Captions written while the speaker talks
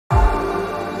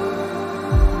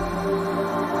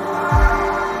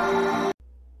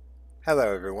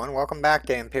Hello everyone, welcome back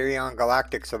to Empyrion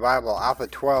Galactic Survival Alpha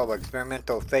 12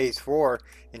 Experimental Phase 4.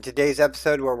 In today's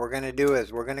episode what we're going to do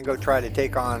is we're going to go try to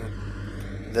take on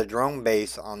the drone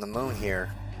base on the moon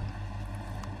here.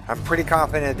 I'm pretty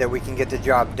confident that we can get the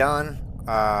job done,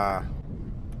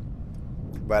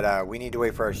 but we need to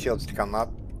wait for our shields to come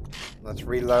up. Let's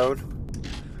reload.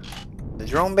 The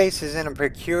drone base is in a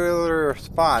peculiar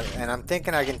spot and I'm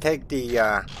thinking I can take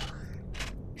the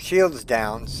shields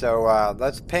down, so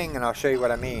let's ping and I'll show you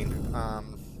what I mean.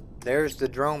 There's the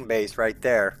drone base right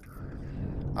there,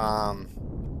 and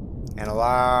a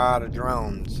lot of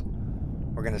drones.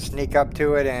 We're gonna sneak up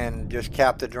to it and just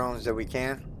cap the drones that we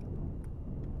can,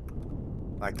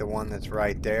 like the one that's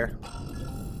right there.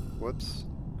 Whoops.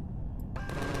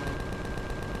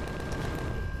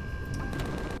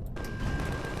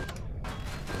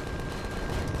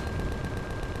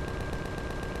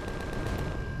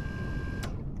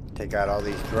 Take out all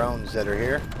these drones that are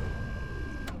here.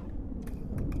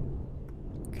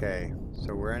 Okay,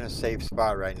 so we're in a safe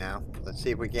spot right now. Let's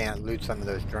see if we can't loot some of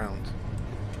those drones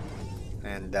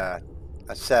and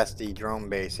assess the drone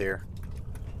base here.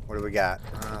 What do we got?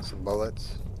 Some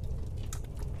bullets.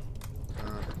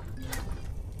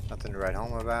 Nothing to write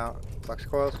home about. Flux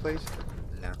coils, please?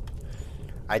 No.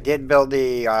 I did build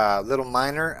the little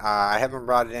miner. I haven't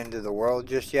brought it into the world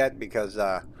just yet because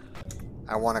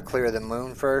I want to clear the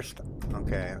moon first.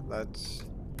 Okay, let's...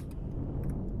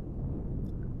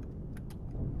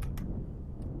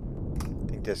 I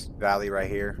think this valley right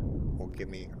here will give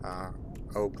me...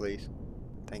 oh, please.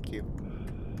 Thank you.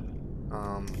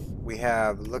 We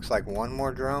have, looks like one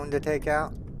more drone to take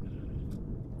out.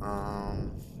 I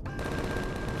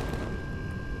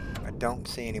don't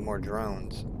see any more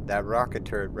drones. That rocket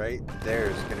turret right there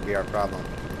is going to be our problem.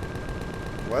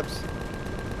 Whoops.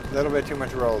 A little bit too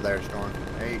much roll there, Storm.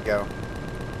 There you go.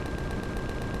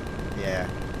 Yeah.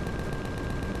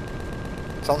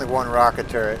 It's only one rocket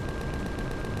turret.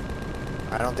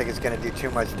 I don't think it's going to do too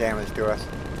much damage to us.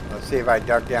 Let's see if I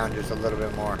duck down just a little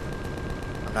bit more.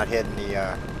 I'm not hitting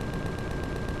the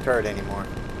turret anymore.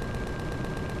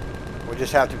 We'll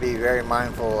just have to be very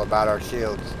mindful about our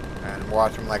shields and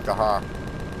watch them like the hawk.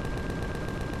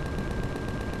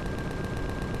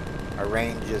 Our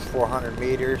range is 400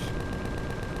 meters.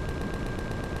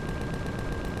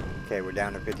 Okay, we're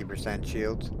down to 50%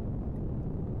 shields.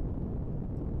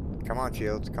 Come on,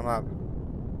 shields, come up.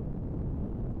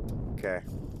 Okay.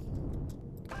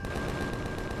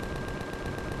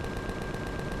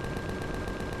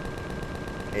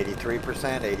 $83,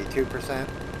 82%.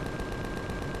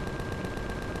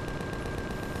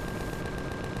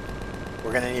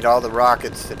 We're gonna need all the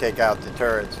rockets to take out the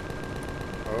turrets.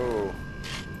 Oh,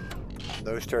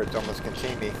 those turrets almost can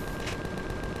see me.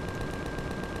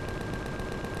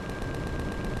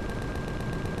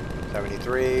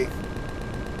 $73.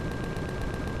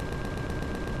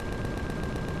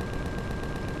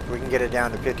 If we can get it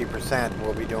down to 50%,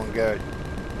 we'll be doing good.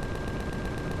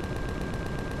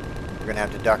 We're gonna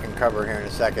have to duck and cover here in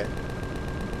a second.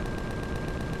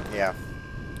 Yeah,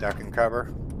 duck and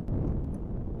cover.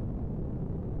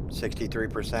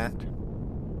 63%.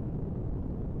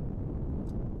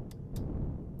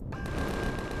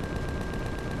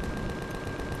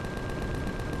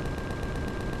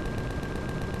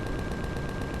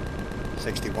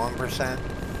 %.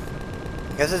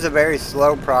 This is a very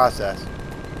slow process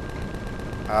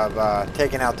of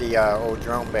taking out the old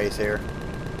drone base here.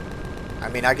 I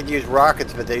mean, I could use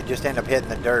rockets, but they just end up hitting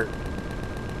the dirt.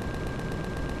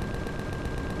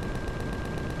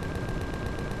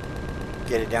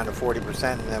 Get it down to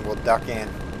 40% and then we'll duck in.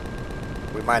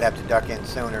 We might have to duck in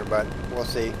sooner, but we'll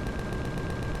see.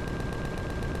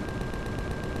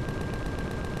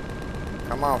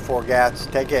 Come on, 4 gats,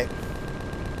 take it.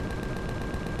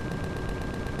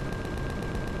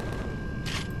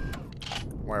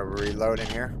 We're reloading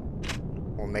here.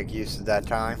 We'll make use of that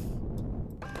time.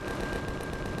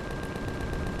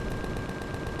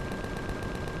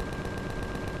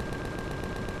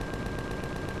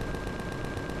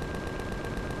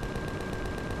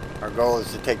 Our goal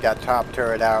is to take that top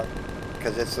turret out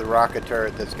because it's the rocket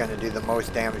turret that's going to do the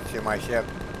most damage to my ship.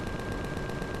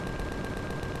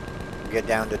 We'll get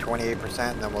down to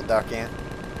 28% and then we'll duck in.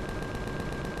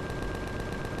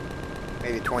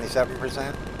 Maybe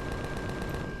 27%.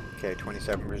 Okay,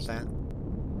 27%.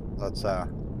 Let's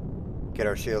get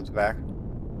our shields back.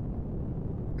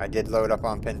 I did load up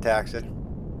on Pentaxid.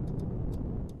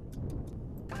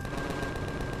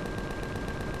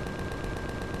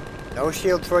 No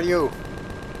shields for you.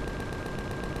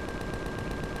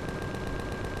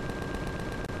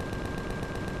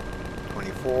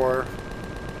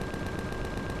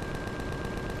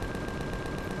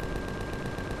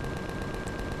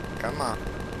 Come on.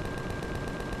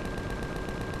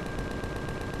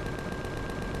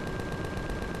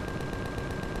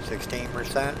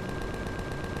 %,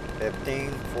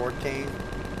 15, 14.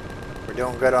 We're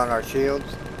doing good on our shields.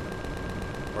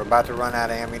 We're about to run out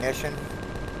of ammunition.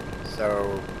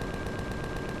 So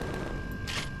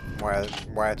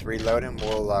while it's reloading,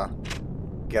 we'll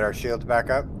get our shields back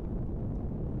up.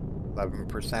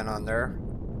 11% on there.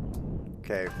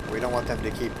 Okay, we don't want them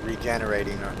to keep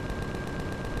regenerating.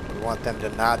 We want them to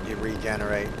not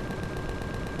regenerate.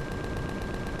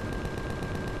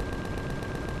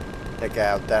 Take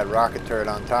out that rocket turret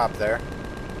on top there.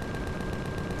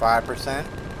 5%.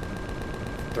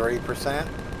 3%.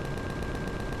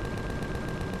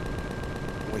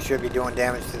 We should be doing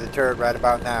damage to the turret right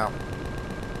about now.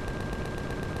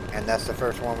 And that's the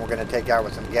first one we're going to take out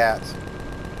with some gats.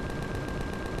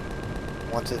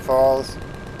 Once it falls,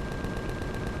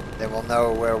 then we'll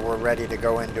know where we're ready to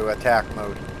go into attack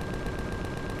mode.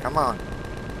 Come on.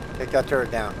 Take that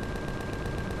turret down.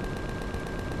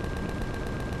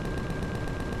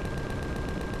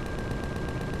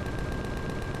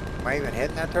 Am I even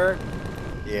hitting that turret?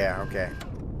 Yeah, okay.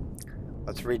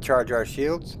 Let's recharge our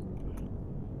shields.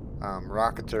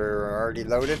 Rockets are already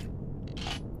loaded.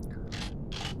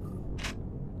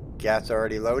 Gats are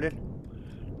already loaded.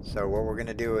 So what we're going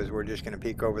to do is we're just going to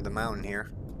peek over the mountain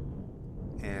here.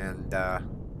 And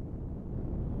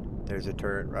there's a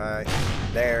turret right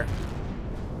there.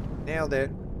 Nailed it.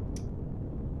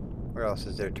 Where else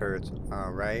is there turrets?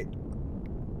 Right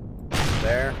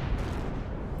there.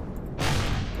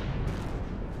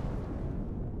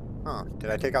 Huh, did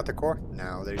I take out the core?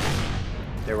 No,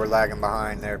 they were lagging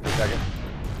behind there for a second.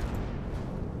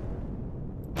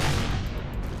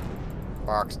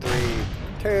 Box 3,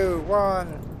 2,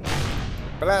 1.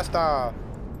 Blast off.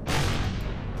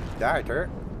 Die, turret.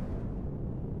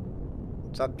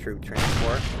 What's up, troop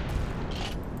transport?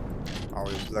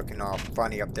 Always looking all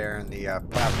funny up there in the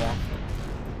platform.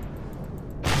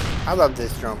 I love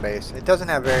this drone base. It doesn't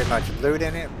have very much loot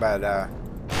in it, but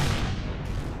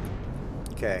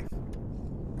okay.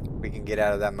 We can get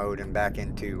out of that mode and back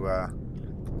into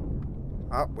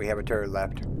oh, we have a turret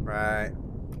left. Right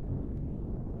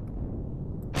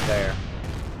there.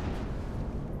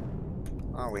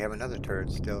 Oh, we have another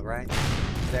turret still right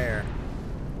there.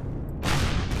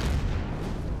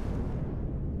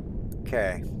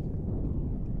 Okay.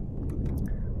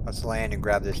 Let's land and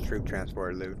grab this troop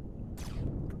transport loot.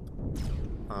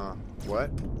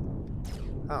 What?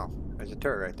 Oh, there's a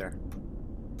turret right there.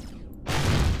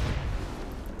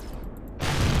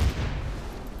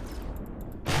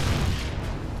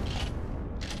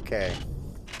 Okay.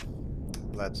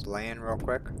 Let's land real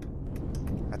quick.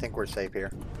 I think we're safe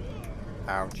here.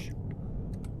 Ouch.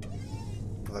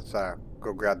 Let's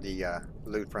go grab the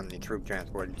loot from the troop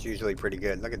transport. It's usually pretty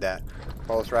good. Look at that.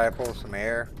 Pulse rifle, some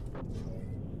air.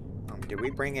 Did we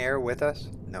bring air with us?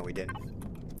 No, we didn't.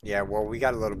 Yeah, well, we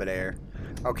got a little bit of air.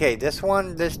 Okay, this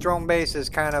drone base is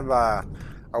kind of a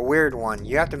weird one.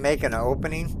 You have to make an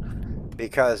opening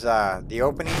because the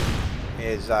opening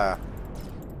is on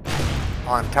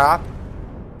top,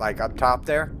 like up top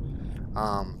there.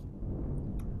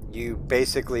 You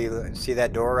basically see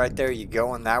that door right there. You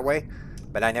go in that way,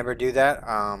 but I never do that.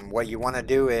 What you want to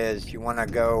do is you want to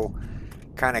go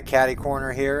kind of catty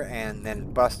corner here and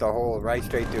then bust a hole right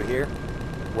straight through here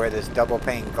where this double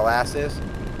pane glass is.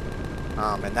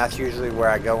 And that's usually where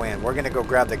I go in. We're going to go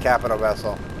grab the capital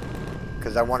vessel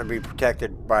because I want to be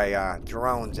protected by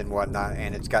drones and whatnot,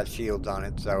 and it's got shields on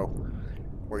it. So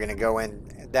we're going to go in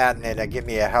that, and it'll give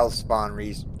me a health spawn,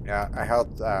 a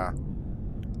health,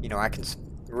 you know, I can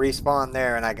respawn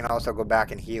there, and I can also go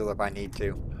back and heal if I need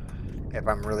to, if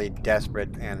I'm really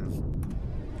desperate and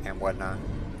whatnot.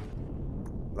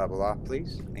 Level off,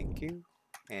 please. Thank you.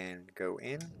 And go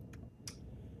in.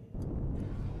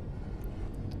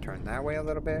 Turn that way a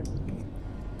little bit.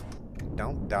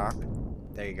 Don't dock.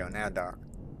 There you go. Now dock.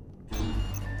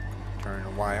 Turn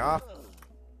the Y off.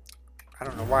 I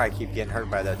don't know why I keep getting hurt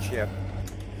by that ship.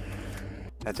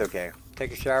 That's okay.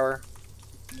 Take a shower.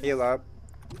 Heal up.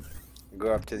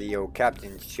 Go up to the old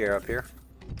captain's chair up here.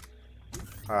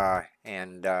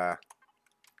 And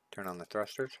turn on the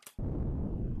thrusters.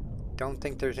 Don't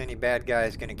think there's any bad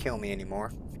guys gonna kill me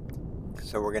anymore.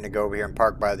 So we're gonna go over here and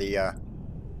park by the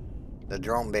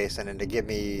drone base, and then to give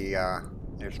me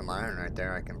there's some iron right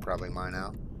there. I can probably mine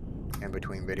out in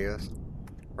between videos.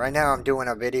 Right now I'm doing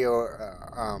a video,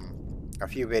 a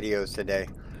few videos today.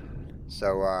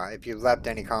 So if you've left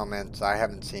any comments, I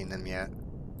haven't seen them yet.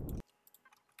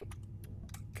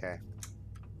 Okay.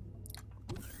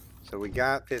 So we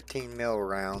got 15 mil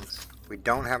rounds. We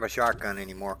don't have a shotgun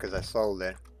anymore because I sold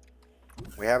it.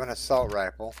 We have an assault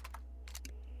rifle.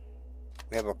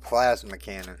 We have a plasma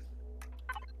cannon.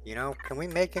 You know, can we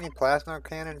make any plasma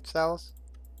cannon cells?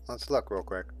 Let's look real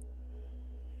quick.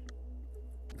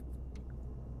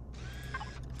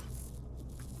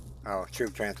 Oh,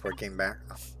 troop transport came back.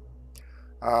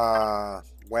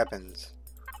 Weapons.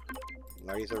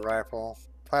 Laser rifle.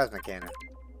 Plasma cannon.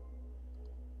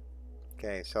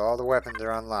 Okay, so all the weapons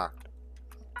are unlocked.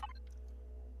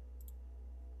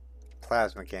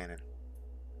 Plasma cannon.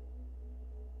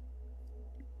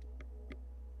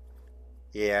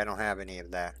 Yeah, I don't have any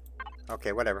of that.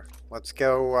 Okay, whatever. Let's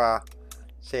go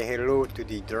say hello to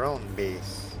the drone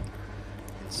base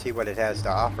and see what it has to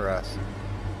offer us.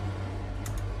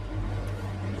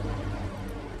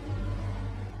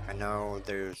 I know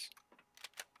there's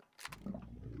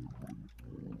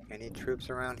any troops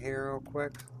around here real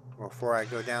quick before I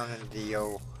go down into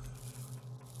the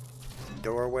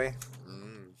doorway.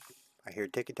 I hear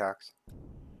ticky-tocks.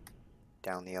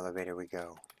 Down the elevator we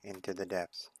go, into the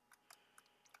depths.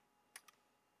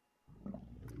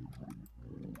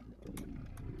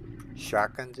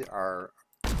 Shotguns are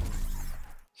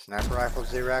sniper rifle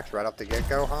Xerax right off the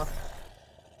get-go, huh?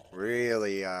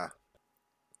 Really,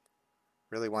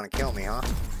 really want to kill me, huh?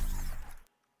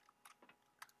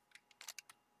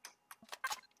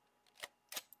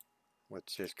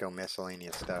 Let's just go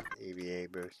miscellaneous stuff. EVA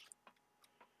boost.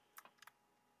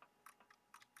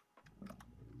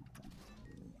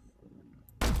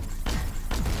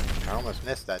 I almost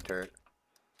missed that turret.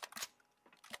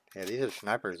 Yeah, these are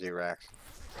sniper Xerax.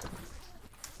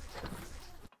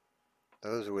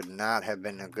 Those would not have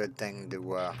been a good thing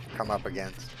to come up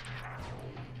against.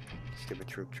 Stupid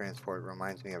troop transport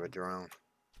reminds me of a drone.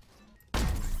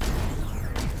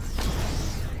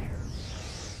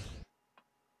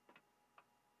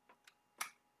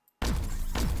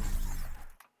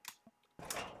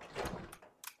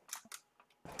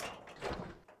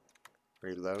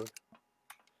 Reload.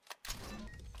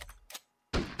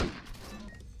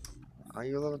 Oh,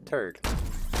 you little turd.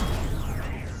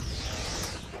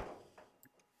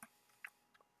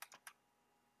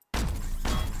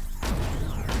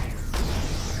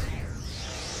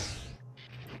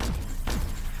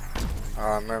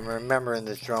 I'm remembering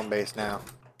this drone base now.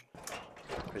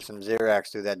 There's some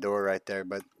Xerax through that door right there,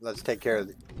 but let's take care of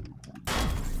it.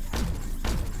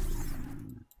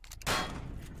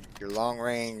 Your long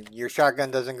range, your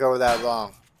shotgun doesn't go that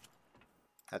long.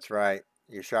 That's right.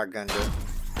 Your shotguns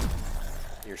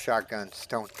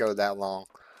don't go that long.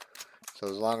 So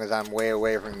as long as I'm way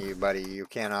away from you, buddy, you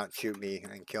cannot shoot me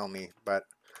and kill me. But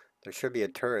there should be a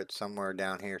turret somewhere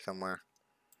down here somewhere.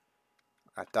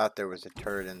 I thought there was a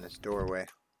turret in this doorway.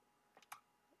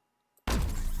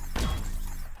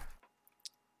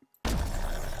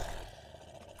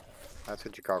 That's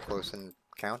what you call close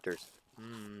encounters.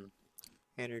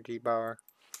 Energy bar.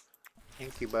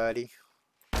 Thank you, buddy.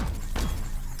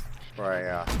 Before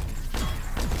I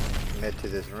commit to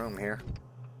this room here.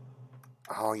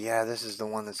 Oh yeah, this is the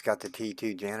one that's got the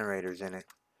T2 generators in it.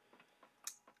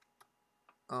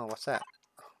 Oh, what's that?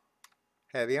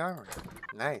 Heavy armor.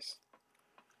 Nice.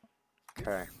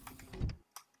 Okay.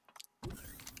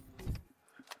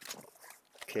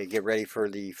 Okay, get ready for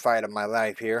the fight of my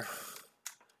life here.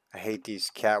 I hate these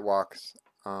catwalks.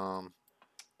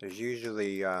 There's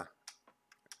usually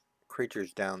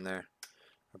creatures down there.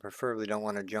 I preferably don't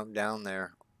want to jump down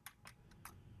there.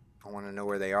 I want to know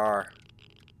where they are.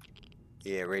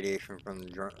 Yeah, radiation from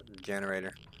the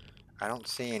generator. I don't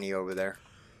see any over there.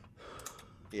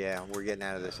 Yeah, we're getting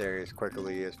out of this area as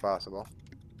quickly as possible.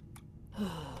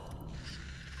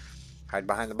 Hide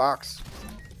behind the box.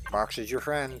 Box is your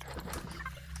friend.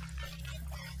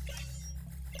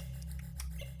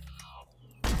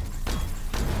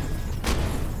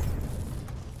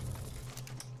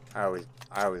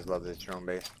 I always love this drone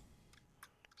base.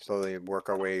 Slowly work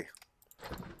our way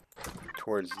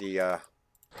towards the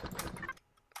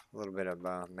little bit of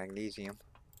magnesium.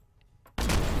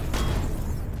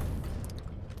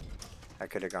 I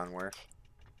could have gone worse.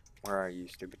 Where are you,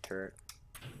 stupid turret?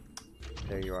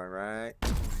 There you are, right?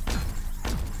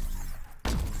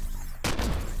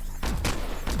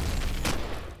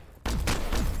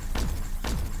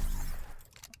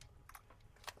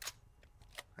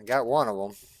 I got one of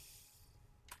them.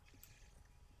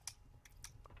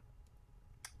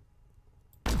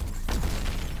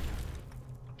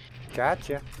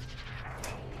 Gotcha.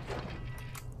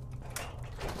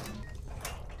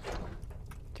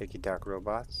 Tiki-Talk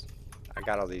robots. I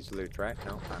got all these loots, right?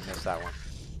 No, I missed that one.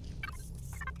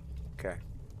 Okay.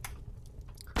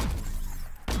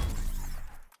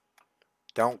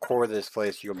 Don't core this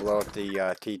place. You'll blow up the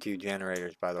T2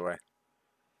 generators, by the way.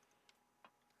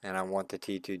 And I want the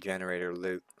T2 generator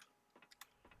loot.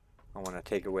 I want to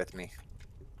take it with me.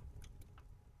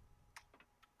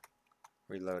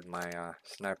 Reload my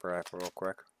sniper rifle real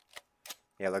quick.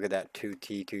 Yeah, look at that, 2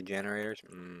 T2 generators.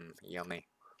 Yummy.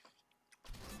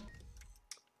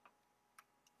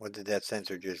 What did that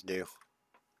sensor just do?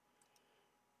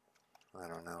 I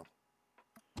don't know.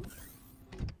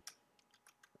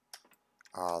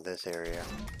 Oh, this area.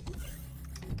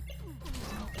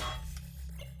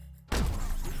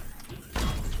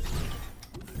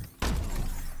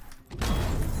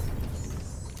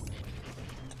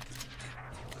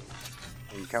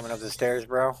 Are you coming up the stairs,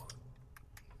 bro?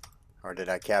 Or did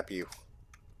I cap you?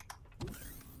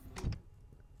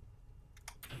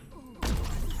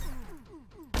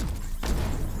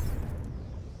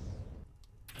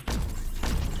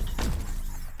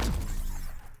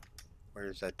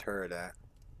 Where's that turret at?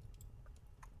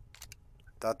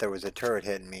 Thought there was a turret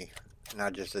hitting me,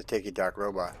 not just a ticky-tock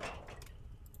robot.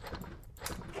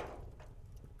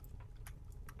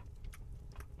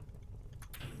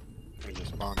 There's a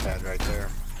spawn pad right there.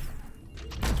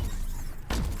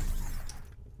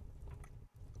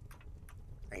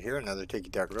 I hear another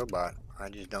ticky-tock robot. I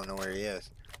just don't know where he is.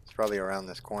 It's probably around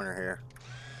this corner here.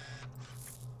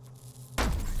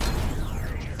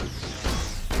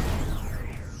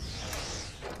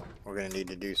 We're gonna need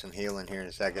to do some healing here in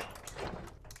a second.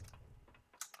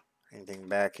 Anything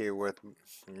back here worth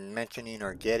mentioning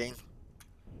or getting?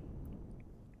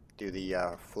 Do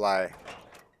the fly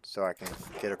so I can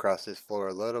get across this floor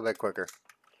a little bit quicker.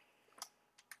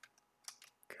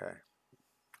 Okay.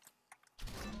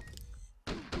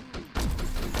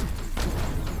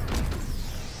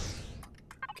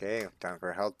 Okay, time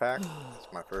for a health pack.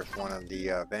 It's my first one of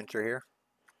the venture here.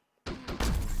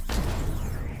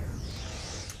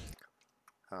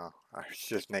 Oh, I was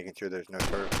just making sure there's no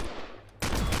turret.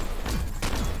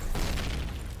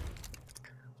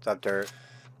 What's up, turret?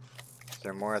 Is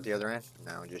there more at the other end?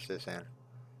 No, just this end.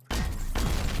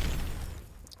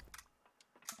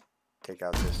 Take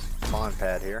out this spawn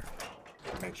pad here.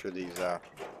 Make sure these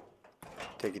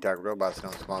ticky-tock robots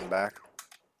don't spawn back.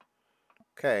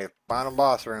 Okay, final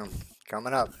boss room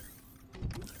coming up.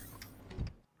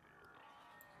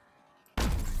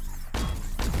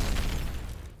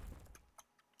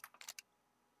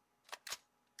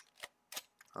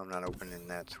 I'm not opening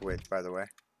that switch, by the way.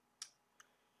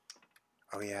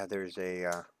 Oh yeah, there's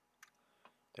a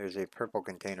purple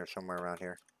container somewhere around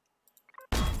here.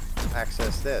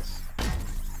 Access this.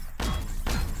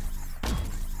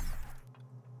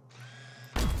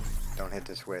 Don't hit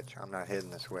the switch. I'm not hitting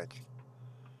the switch.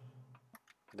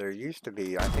 There used to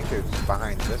be, I think it's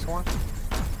behind this one.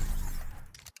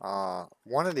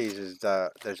 One of these is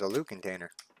there's a loot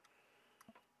container.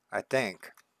 I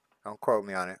think. Don't quote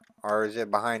me on it. Or is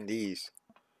it behind these?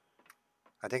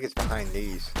 I think it's behind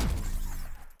these.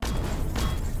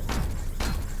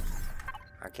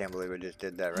 I can't believe I just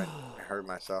did that, right? I hurt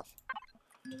myself.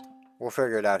 We'll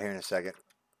figure it out here in a second.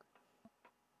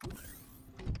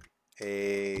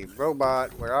 Hey,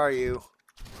 robot, where are you?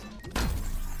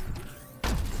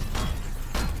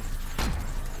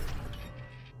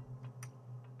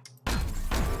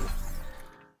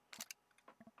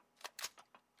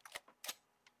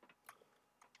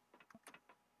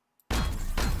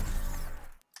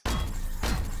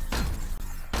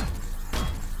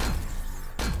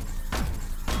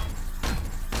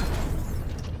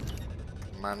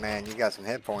 My man, you got some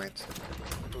hit points.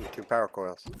 Ooh, 2 power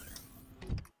coils.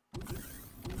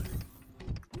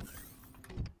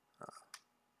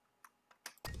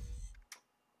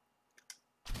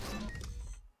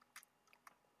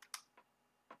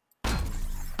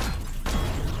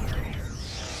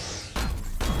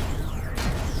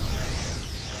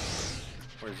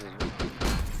 Where's this?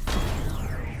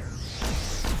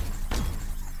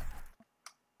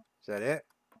 Is that it?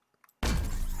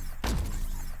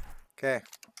 Okay.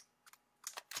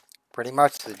 Pretty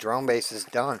much the drone base is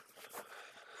done.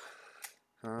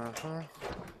 You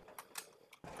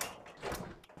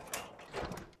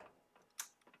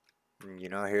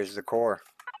know, here's the core.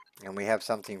 And we have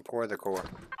something for the core.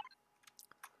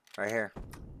 Right here.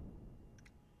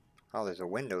 Oh, there's a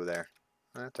window there.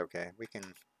 That's okay. We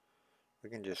can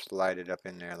just slide it up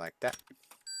in there like that.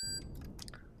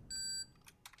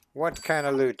 What kind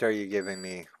of loot are you giving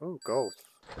me? Ooh, gold.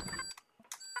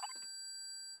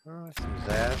 Oh, some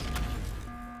Zaz.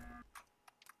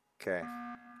 Okay.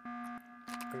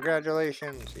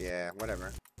 Congratulations. Yeah,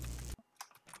 whatever.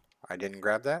 I didn't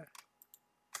grab that.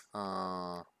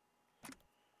 F4.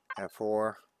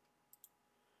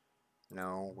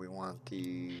 No, we want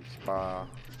the spa.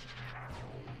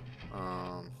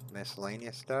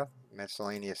 Miscellaneous stuff.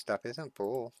 Miscellaneous stuff isn't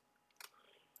full.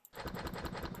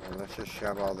 Well, let's just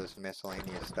shove all this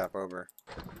miscellaneous stuff over.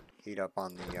 Heat up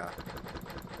on the,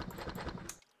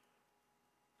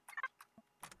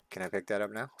 Can I pick that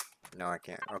up now? No, I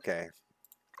can't. Okay.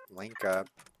 Link up.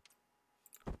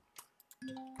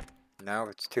 Now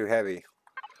it's too heavy.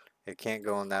 It can't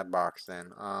go in that box then.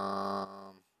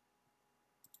 Let's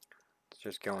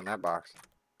just go in that box.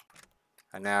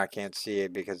 And now I can't see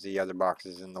it because the other box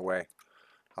is in the way.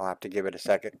 I'll have to give it a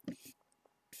second.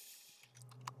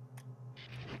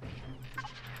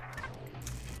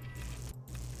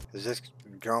 Is this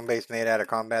drone base made out of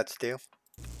combat steel?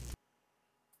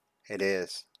 It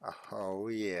is. Oh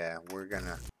yeah, we're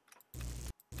gonna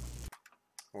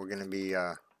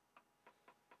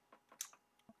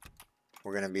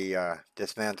be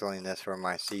dismantling this for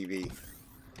my CV.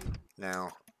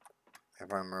 Now,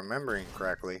 if I'm remembering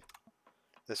correctly,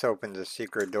 this opens a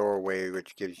secret doorway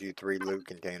which gives you 3 loot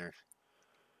containers.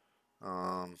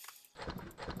 Oh,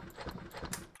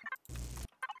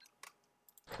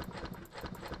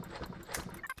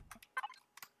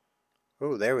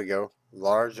 there we go.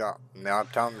 Large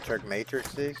optometric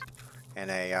matrices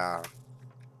and a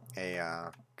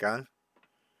gun.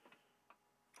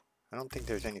 I don't think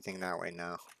there's anything that way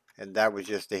now. And that was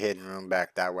just the hidden room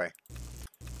back that way.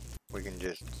 We can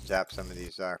just zap some of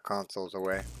these consoles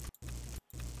away.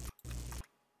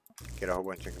 Get a whole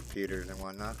bunch of computers and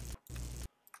whatnot.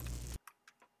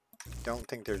 Don't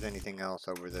think there's anything else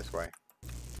over this way.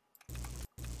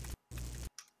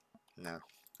 No.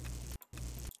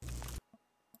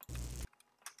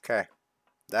 Okay.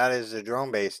 That is the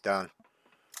drone base done.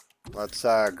 Let's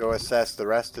go assess the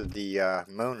rest of the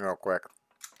moon real quick.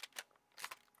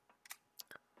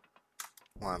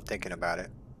 While I'm thinking about it.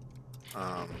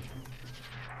 I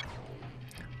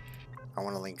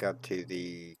want to link up to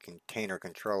the container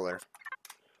controller.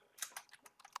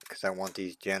 Because I want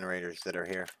these generators that are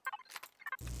here.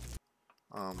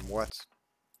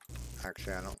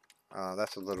 Actually, I don't...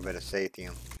 that's a little bit of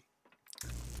sathium.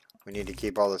 We need to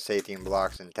keep all the sathium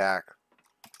blocks intact.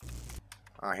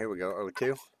 Here we go,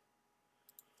 O2.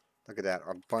 Look at that,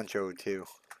 a bunch of O2.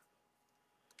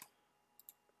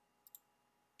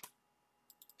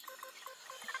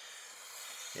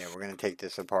 Yeah, we're going to take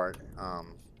this apart.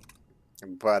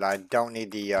 But I don't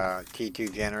need the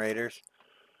T2 generators.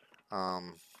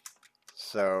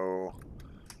 So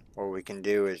what we can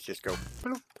do is just go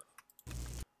bloop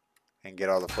and get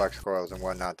all the flex coils and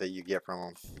whatnot that you get from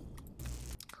them.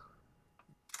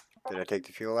 Did I take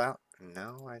the fuel out?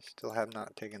 No, I still have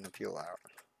not taken the fuel out.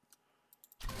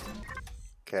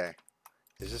 Okay.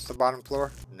 Is this the bottom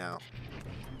floor? No.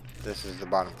 This is the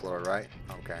bottom floor, right?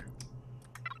 Okay.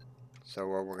 So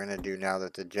what we're going to do now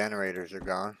that the generators are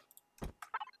gone,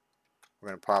 we're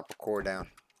going to pop a core down.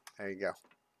 There you go.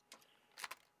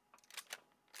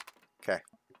 Okay.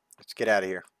 Let's get out of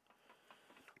here.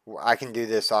 I can do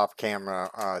this off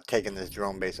camera, taking this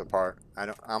drone base apart.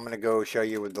 I'm going to go show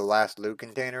you with the last loot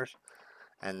containers.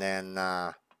 And then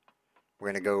we're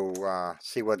going to go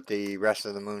see what the rest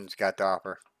of the moon's got to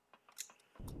offer.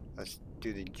 Let's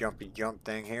do the jumpy jump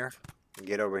thing here. And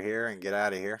get over here and get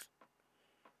out of here.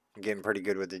 I'm getting pretty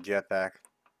good with the jetpack.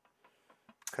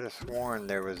 Could have sworn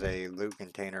there was a loot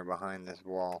container behind this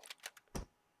wall.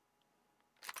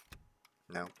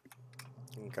 No.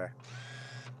 Okay.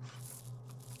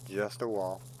 Just a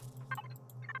wall.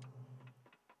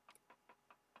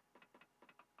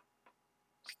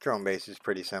 This drone base is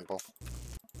pretty simple.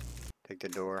 Take the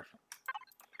door.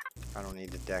 I don't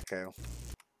need the deco.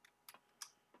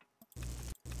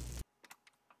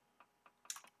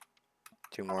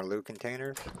 Two more loot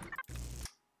containers.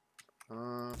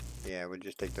 Yeah, we'll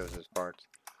just take those as parts.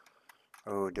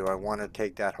 Oh, do I want to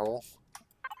take that hole?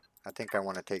 I think I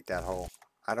want to take that hole.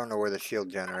 I don't know where the shield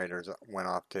generators went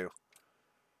off to.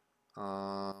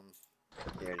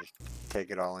 Yeah, just take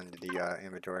it all into the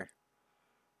inventory.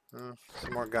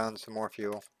 Some more guns, some more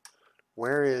fuel.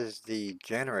 Where is the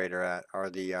generator at? Or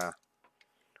the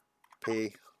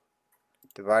P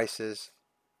devices?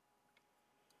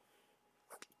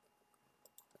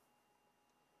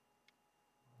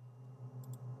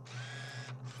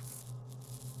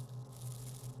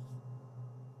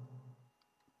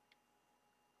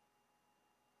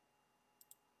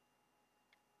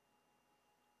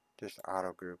 Just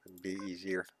auto group would be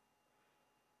easier.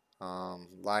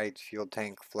 Lights, fuel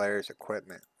tank, flares,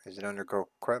 equipment. Is it under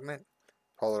equipment?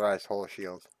 Polarized hull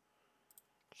shield.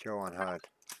 Show on HUD.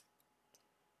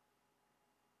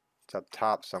 It's up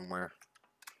top somewhere.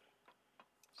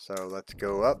 So let's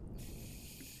go up.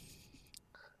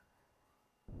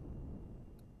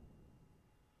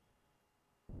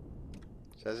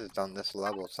 It says it's on this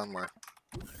level somewhere.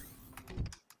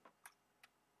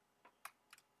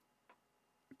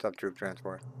 What's up, troop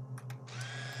transport?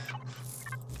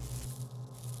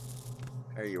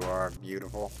 There you are,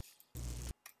 beautiful.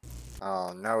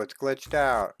 Oh no, it's glitched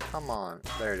out. Come on.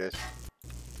 There it is.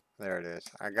 There it is.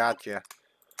 I got you.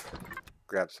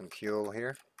 Grab some fuel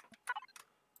here.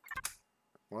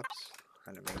 Whoops.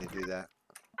 I didn't mean to do that.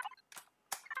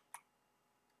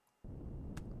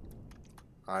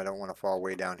 I don't want to fall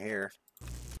way down here.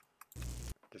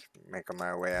 Just making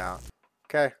my way out.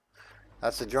 Okay.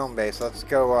 That's the drone base. Let's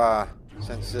go,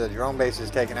 since the drone base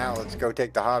is taken out, let's go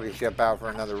take the hobby ship out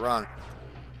for another run.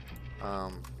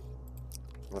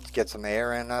 Let's get some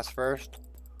air in us first.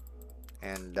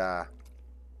 And, I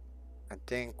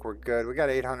think we're good. We got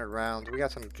 800 rounds. We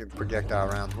got some projectile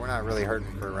rounds. We're not really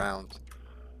hurting for rounds.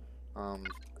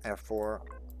 F4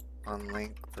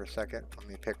 unlink for a second. Let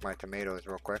me pick my tomatoes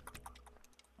real quick.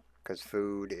 Because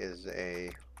food is a...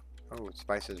 Oh,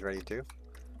 spice is ready too.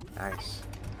 Nice.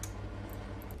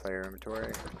 Player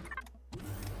inventory.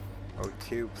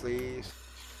 O2, please.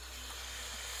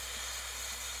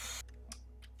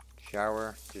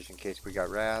 Shower, just in case we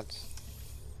got rats.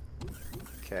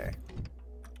 Okay.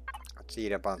 Let's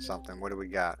eat up on something. What do we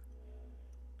got?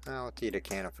 Oh, let's eat a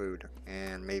can of food.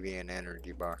 And maybe an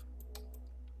energy bar.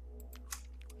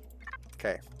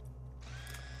 Okay.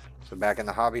 So back in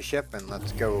the hobby ship, and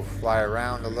let's go fly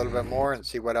around a little bit more and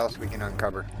see what else we can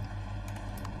uncover.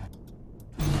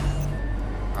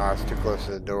 Oh, it's too close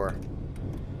to the door.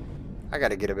 I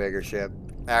gotta get a bigger ship.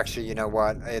 Actually, you know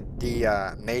what?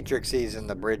 The matrices and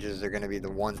the bridges are gonna be the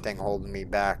one thing holding me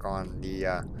back on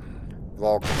the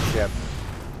Vulcan ship.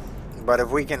 But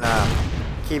if we can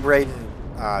keep raiding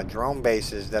drone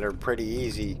bases that are pretty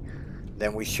easy,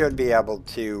 then we should be able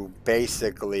to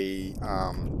basically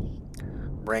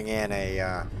bring in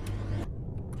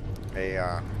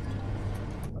the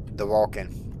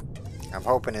Vulcan. I'm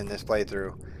hoping in this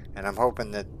playthrough, and I'm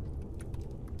hoping that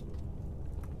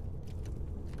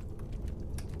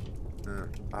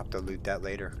I'll have to loot that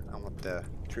later. I want the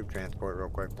troop transport real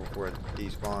quick before it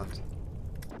despawns.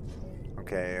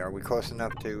 Okay, are we close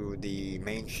enough to the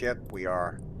main ship? We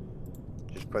are.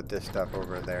 Just put this stuff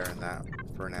over there and that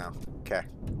for now. Okay.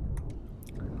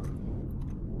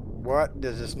 What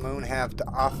does this moon have to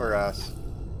offer us?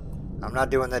 I'm not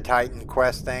doing the Titan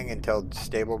quest thing until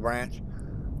Stable Branch.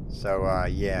 So,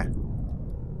 yeah.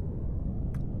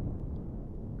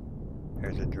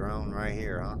 There's a drone right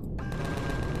here, huh?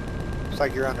 Looks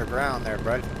like you're underground there,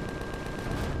 bud.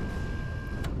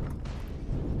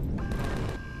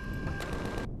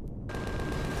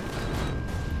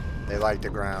 They like the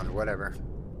ground, whatever.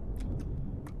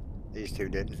 These two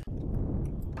didn't.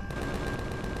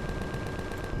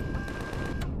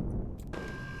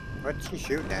 What's she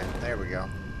shooting at? There we go.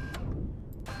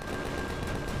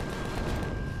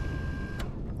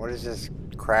 What is this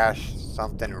crash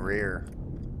something rear?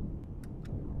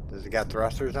 Does it got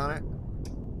thrusters on it?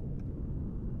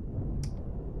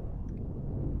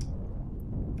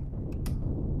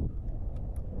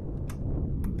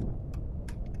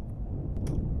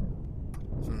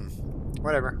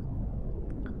 Whatever.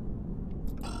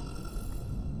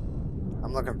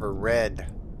 I'm looking for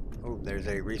red. Oh, there's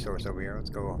a resource over here.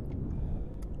 Let's go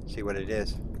see what it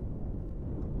is.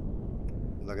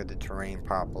 Look at the terrain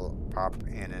pop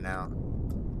in and out.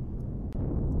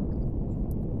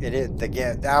 It is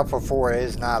the Alpha 4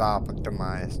 is not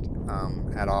optimized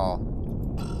at all.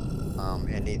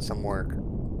 It needs some work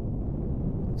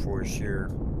for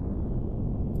sure.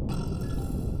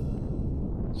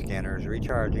 Scanner's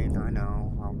recharging. I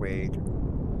know. I'll wait.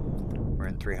 We're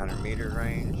in 300-meter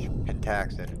range.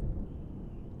 Pentaxid.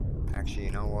 Actually,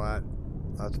 you know what?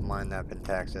 Let's mine that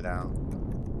Pentaxid out.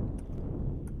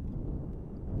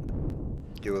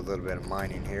 Do a little bit of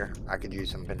mining here. I could use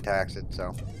some Pentaxid,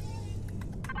 so.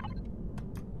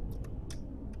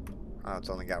 Oh, it's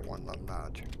only got one little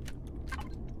notch.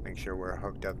 Make sure we're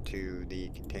hooked up to the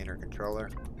container controller.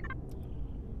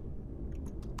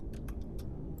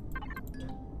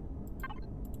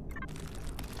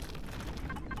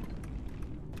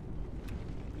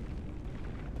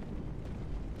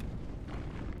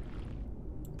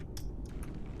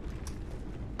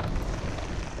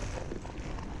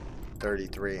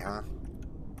 $33, huh?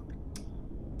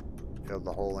 Filled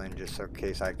the hole in just in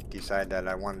case I decide that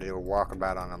I wanted to do a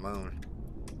walkabout on the moon.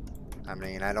 I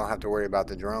mean, I don't have to worry about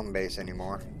the drone base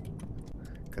anymore,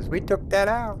 because we took that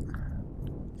out.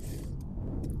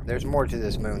 There's more to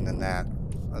this moon than that.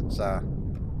 Let's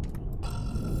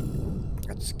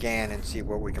scan and see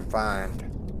what we can find.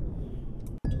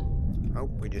 Oh,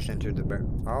 we just entered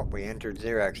we entered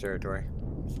Xerax territory.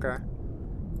 Okay.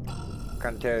 What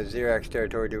kind of Xerax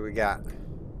territory do we got?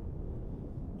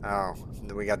 Oh,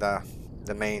 we got the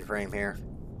mainframe here.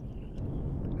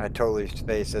 I totally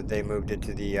spaced that they moved it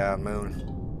to the moon.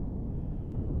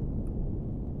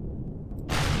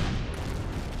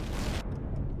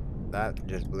 That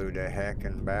just blew the heck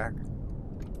and back.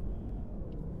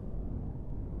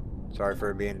 Sorry for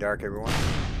it being dark, everyone.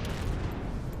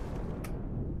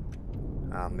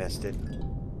 I missed it.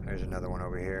 There's another one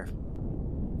over here.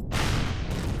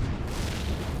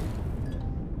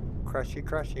 Crushy,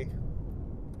 crushy.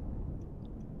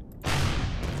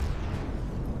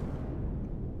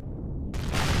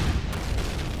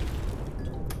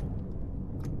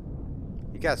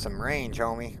 You got some range,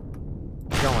 homie.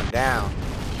 You're going down.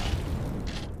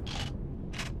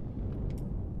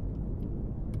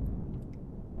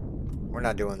 We're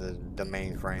not doing the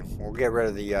mainframe. We'll get rid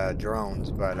of the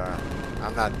drones, but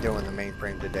I'm not doing the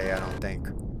mainframe today, I don't think.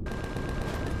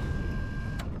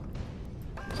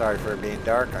 Sorry for it being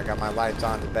dark. I got my lights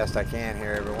on the best I can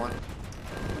here, everyone.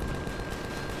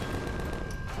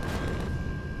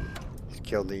 Just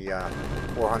killed the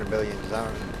 400 billion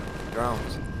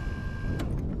drones.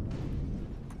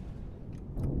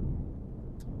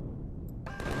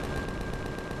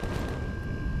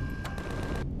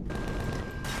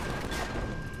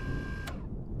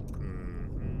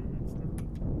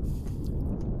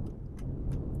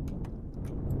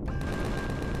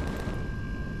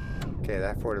 Okay,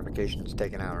 that fortification's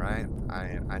taken out, right?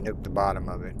 I nuked the bottom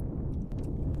of it.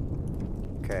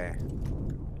 Okay.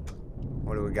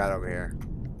 What do we got over here?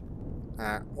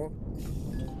 Whoop.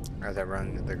 As I run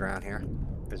into the ground here.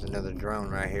 There's another drone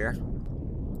right here.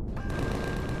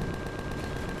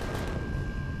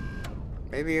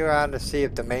 Maybe you ought to see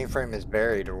if the mainframe is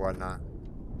buried or whatnot.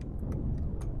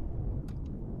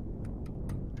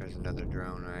 There's another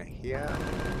drone right here.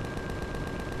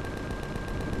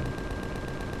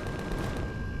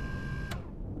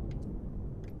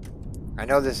 I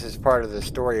know this is part of the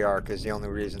story arc, is the only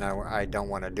reason I don't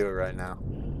want to do it right now.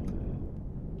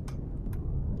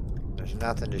 There's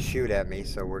nothing to shoot at me,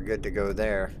 so we're good to go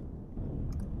there.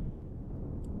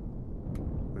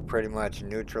 We pretty much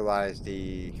neutralized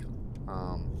the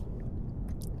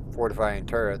fortifying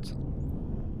turrets,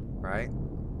 right?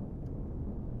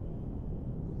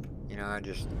 You know, I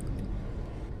just...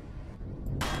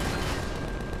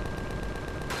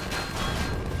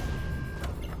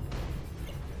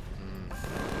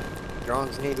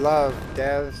 Drones need love,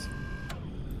 devs.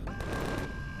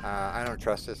 I don't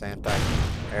trust this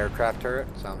anti-aircraft turret,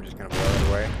 so I'm just gonna blow it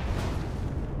away.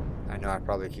 I know I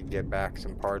probably could get back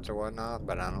some parts or whatnot,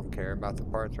 but I don't care about the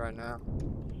parts right now.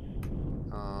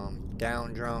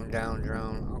 Down drone.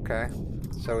 Okay.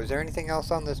 So is there anything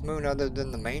else on this moon other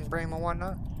than the mainframe and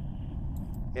whatnot?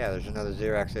 Yeah, there's another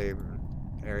Xerax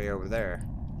area over there.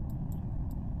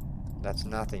 That's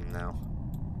nothing now.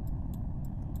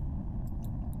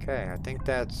 Okay, I think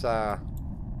that's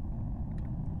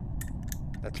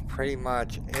pretty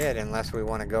much it, unless we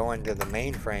want to go into the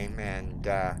mainframe and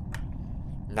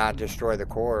not destroy the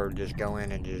core, or just go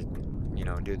in and just, you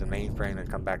know, do the mainframe and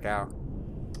come back out.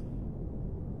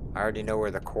 I already know where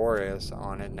the core is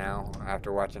on it now,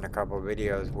 after watching a couple of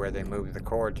videos where they moved the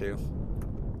core to.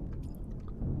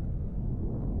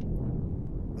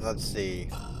 Let's see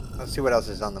what else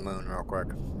is on the moon real quick.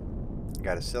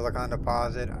 Got a silicon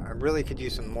deposit. I really could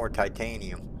use some more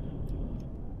titanium.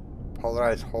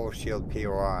 Polarized hull shield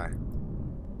POI.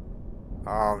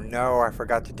 Oh no, I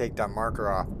forgot to take that marker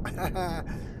off.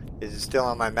 Is it still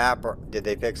on my map, or did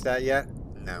they fix that yet?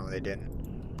 No, they didn't.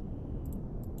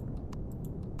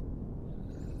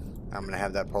 I'm gonna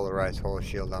have that polarized hull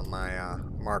shield on my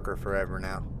marker forever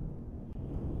now.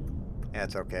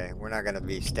 That's okay. We're not gonna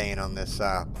be staying on this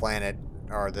planet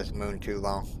or this moon too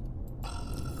long.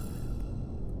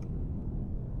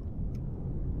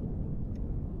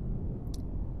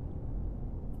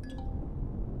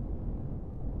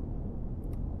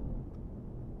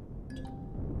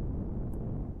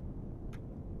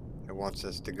 It wants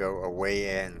us to go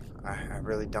away in. I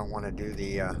really don't want to do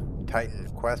the Titan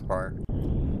quest part.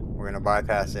 We're going to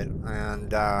bypass it.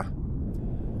 And I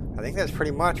think that's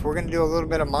pretty much. We're going to do a little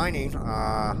bit of mining.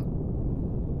 I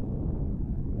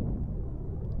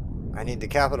need the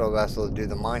capital vessel to do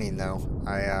the mining though.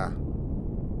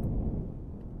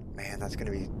 Man, that's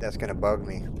gonna bug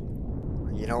me.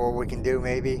 You know what we can do?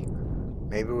 Maybe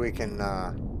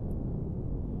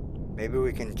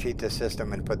we can cheat the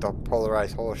system and put the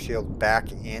polarized hull shield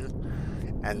back in,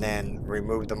 and then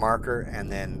remove the marker,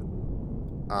 and then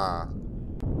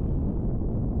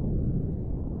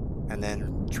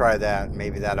try that.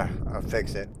 Maybe that'll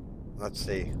fix it. Let's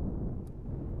see.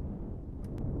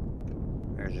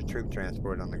 There's a troop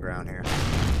transport on the ground here.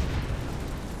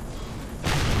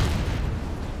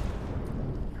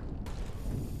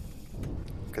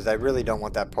 Because I really don't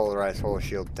want that polarized hole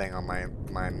shield thing on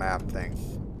my map thing.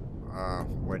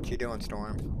 What you doing,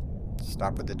 Storm?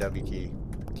 Stop with the W key.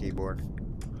 Keyboard.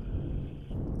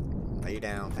 Lay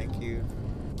down, thank you.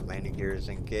 Landing gear is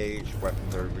engaged.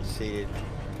 Weapons are reseated.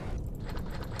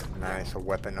 Nice, a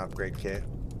weapon upgrade kit.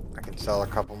 I can sell a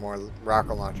couple more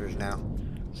rocket launchers now.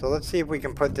 So let's see if we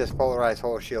can put this polarized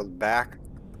hole shield back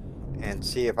and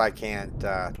see if I can't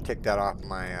tick that off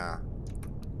my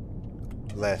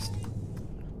list.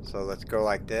 So let's go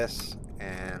like this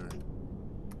and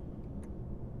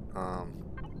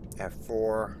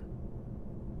F4.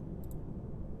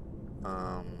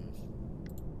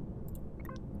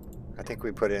 I think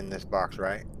we put it in this box,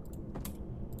 right?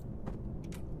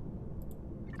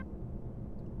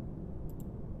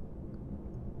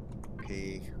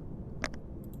 P.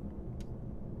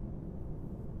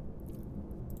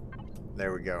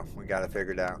 There we go. We got it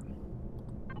figured out.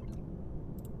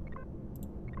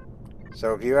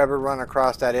 So if you ever run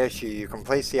across that issue, you can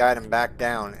place the item back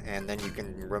down and then you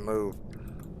can remove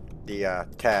the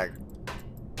tag.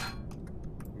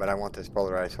 But I want this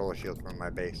polarized hole shield from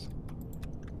my base.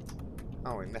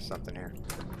 Oh, we missed something here.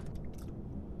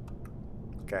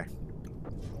 Okay.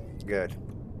 Good.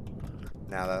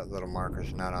 Now that little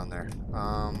marker's not on there.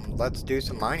 Let's do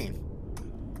some mining.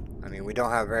 I mean, we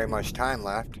don't have very much time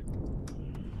left.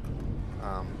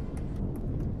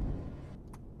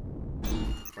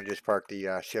 We'll just park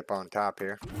the ship on top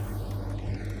here.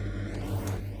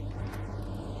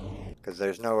 Because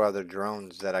there's no other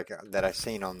drones that I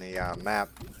seen on the map.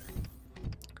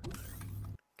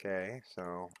 Okay,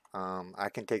 so I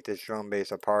can take this drone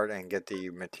base apart and get the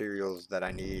materials that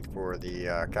I need for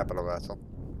the capital vessel.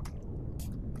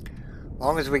 As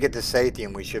long as we get the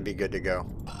Sathium, we should be good to go.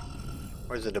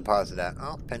 Where's the deposit at?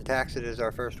 Oh, Pentaxid is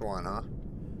our first one, huh?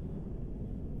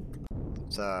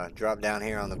 Let's drop down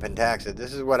here on the Pentaxid.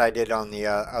 This is what I did on the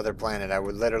other planet. I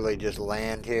would literally just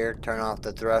land here, turn off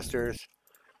the thrusters.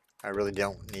 I really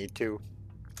don't need to,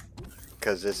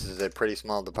 because this is a pretty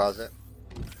small deposit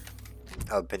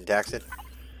of Pentaxid.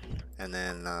 And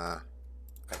then I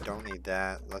don't need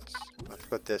that. Let's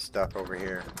put this stuff over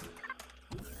here.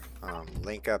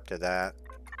 Link up to that.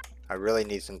 I really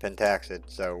need some Pentaxid,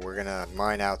 so we're gonna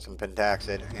mine out some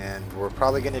Pentaxid, and we're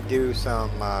probably gonna do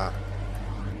some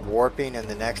warping in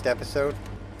the next episode.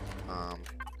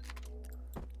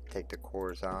 Take the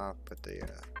cores off, put the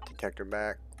detector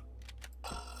back.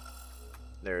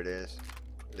 There it is.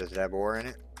 Does it have ore in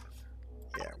it?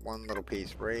 Yeah, one little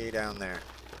piece right down there.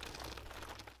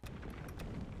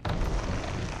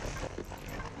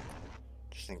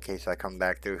 Just in case I come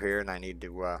back through here and I need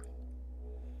to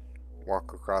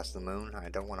walk across the moon. I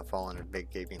don't want to fall in a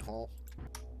big gaping hole.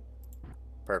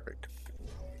 Perfect.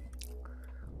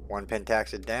 One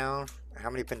Pentaxid down.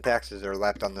 How many Pentaxids are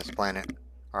left on this planet?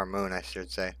 Our moon, I should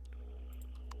say.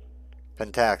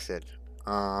 Pentaxid.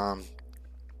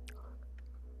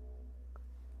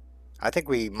 I think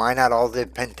we mine out all the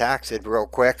Pentaxid real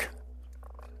quick.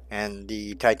 And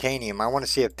the titanium. I want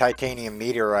to see if titanium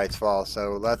meteorites fall.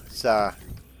 So let's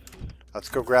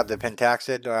go grab the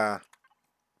Pentaxid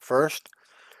first.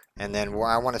 And then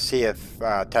I want to see if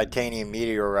titanium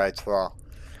meteorites fall.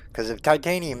 Because if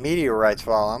titanium meteorites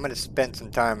fall, I'm going to spend some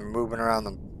time moving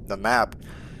around the map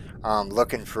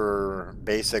looking for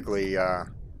basically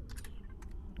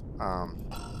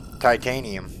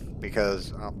titanium.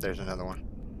 Because, oh, there's another one.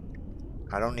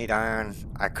 I don't need iron.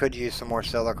 I could use some more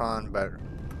silicon, but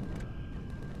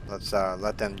let's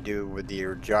let them do with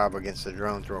your job against the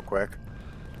drones real quick.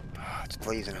 Oh, it's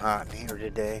blazing hot in here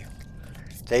today.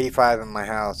 It's 85 in my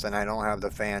house, and I don't have the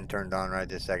fan turned on right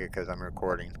this second because I'm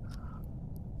recording.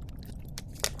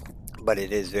 But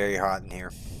it is very hot in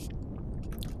here.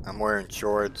 I'm wearing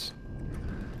shorts,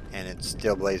 and it's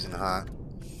still blazing hot.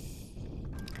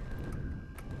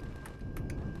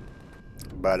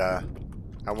 But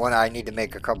I need to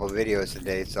make a couple videos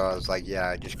today, so I was like, yeah,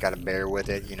 I just gotta bear with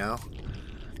it, you know,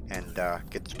 and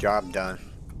get the job done,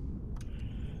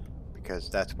 because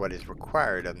that's what is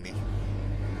required of me.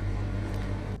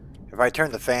 If I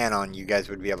turn the fan on, you guys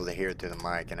would be able to hear it through the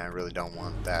mic, and I really don't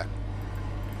want that.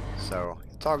 So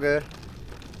it's all good.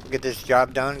 We'll get this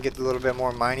job done, get a little bit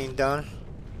more mining done.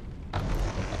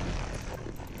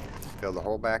 Fill the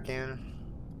hole back in.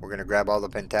 We're gonna grab all the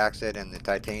Pentaxid and the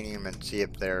titanium and see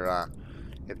if they're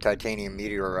if titanium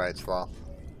meteorites fall.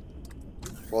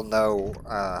 We'll know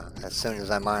as soon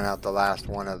as I mine out the last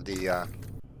one of the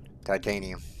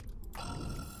titanium.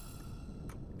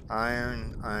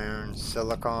 Iron,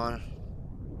 silicon.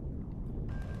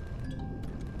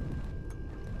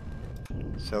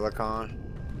 Silicon,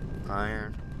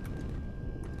 iron.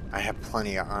 I have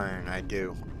plenty of iron, I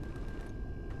do.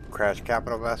 Crash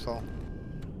capital vessel.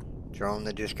 Drone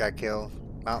that just got killed.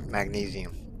 Oh,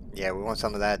 magnesium. Yeah, we want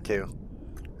some of that too.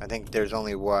 I think there's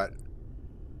only, what,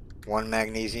 1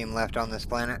 magnesium left on this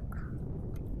planet?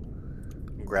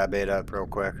 Grab it up real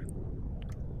quick.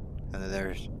 And then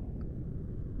there's...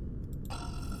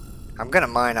 I'm gonna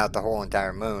mine out the whole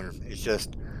entire moon. It's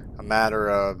just a matter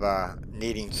of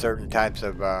needing certain types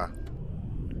of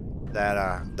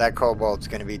that cobalt's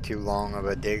gonna be too long of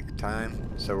a dig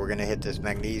time. So we're gonna hit this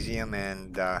magnesium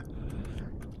and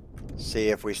see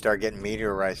if we start getting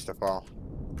meteorites to fall.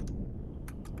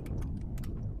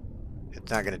 It's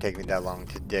not gonna take me that long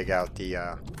to dig out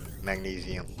the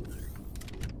magnesium.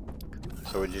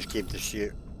 So we'll just keep the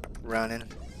shit running.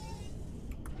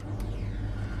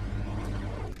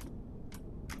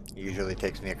 Usually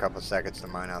takes me a couple seconds to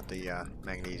mine out the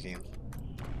magnesium.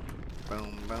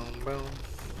 Boom, boom, boom.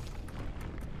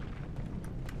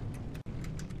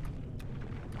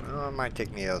 Well, it might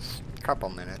take me a couple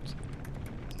minutes.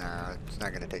 Nah, it's not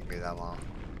going to take me that long.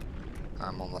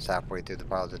 I'm almost halfway through the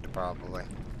deposit probably.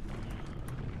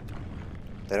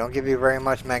 They don't give you very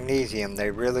much magnesium.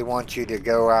 They really want you to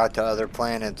go out to other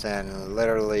planets and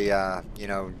literally, you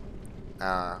know,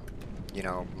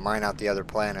 mine out the other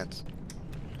planets.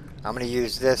 I'm gonna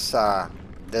use this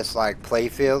this like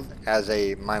playfield as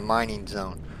my mining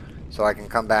zone, so I can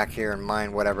come back here and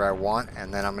mine whatever I want,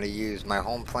 and then I'm gonna use my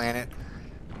home planet,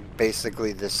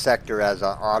 basically this sector, as an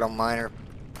auto miner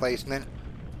placement,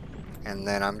 and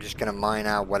then I'm just gonna mine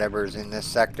out whatever's in this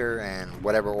sector, and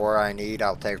whatever ore I need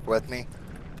I'll take with me.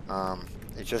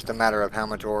 It's just a matter of how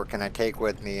much ore can I take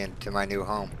with me into my new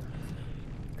home,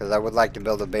 because I would like to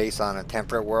build a base on a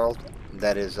temperate world.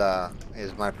 That is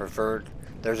my preferred.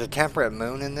 There's a temperate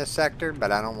moon in this sector,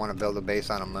 but I don't want to build a base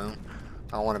on a moon.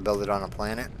 I want to build it on a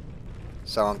planet.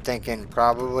 So I'm thinking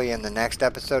probably in the next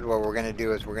episode what we're going to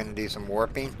do is we're going to do some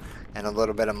warping and a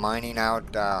little bit of mining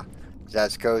out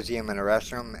Zascosium and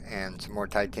Erestrum and some more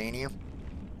titanium.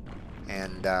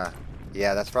 And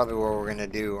yeah, that's probably what we're going to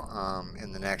do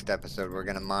in the next episode. We're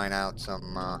going to mine out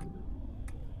some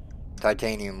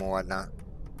titanium and whatnot.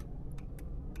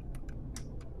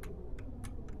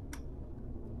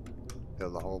 Fill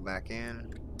the hole back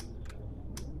in.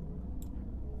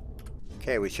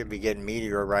 Okay, we should be getting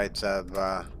meteorites of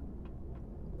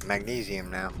magnesium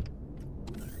now.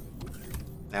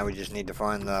 Now we just need to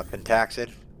find the pentaxid.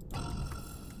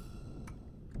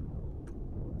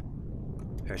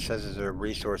 It says there's a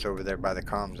resource over there by the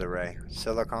comms array.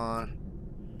 Silicon,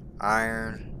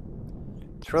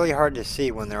 iron. It's really hard to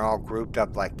see when they're all grouped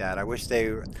up like that. I wish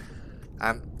there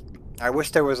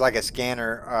was like a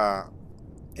scanner.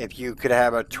 If you could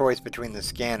have a choice between the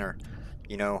scanner,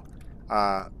 you know,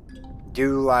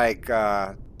 do like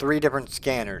 3 different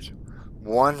scanners.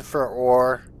 One for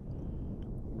ore,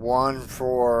 one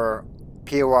for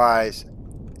POIs,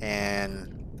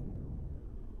 and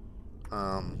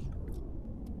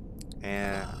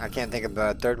I can't think of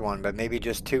the third one, but maybe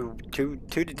just two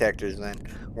detectors then.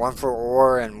 One for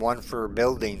ore and one for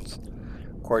buildings.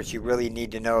 Of course, you really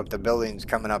need to know if the building's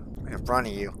coming up in front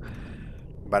of you.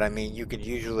 But I mean, you could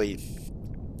usually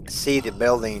see the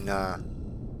building.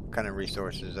 What kind of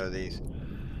resources are these?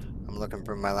 I'm looking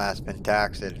for my last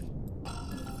pentaxid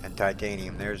and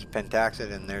titanium. There's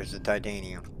pentaxid and there's the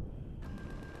titanium.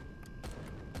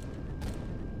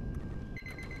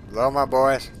 Hello, my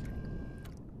boys.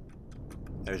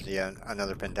 There's the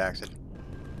another pentaxid.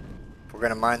 We're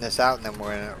gonna mine this out, and then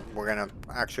we're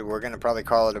gonna probably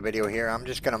call it a video here. I'm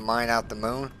just gonna mine out the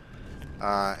moon.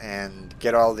 And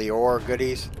get all the ore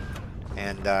goodies,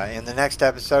 and in the next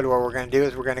episode what we're going to do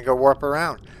is we're going to go warp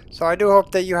around. So I do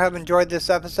hope that you have enjoyed this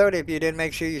episode. If you did,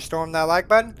 make sure you storm that like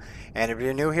button, and if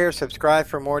you're new here, subscribe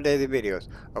for more daily videos.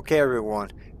 Okay everyone,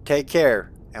 take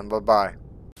care and bye bye.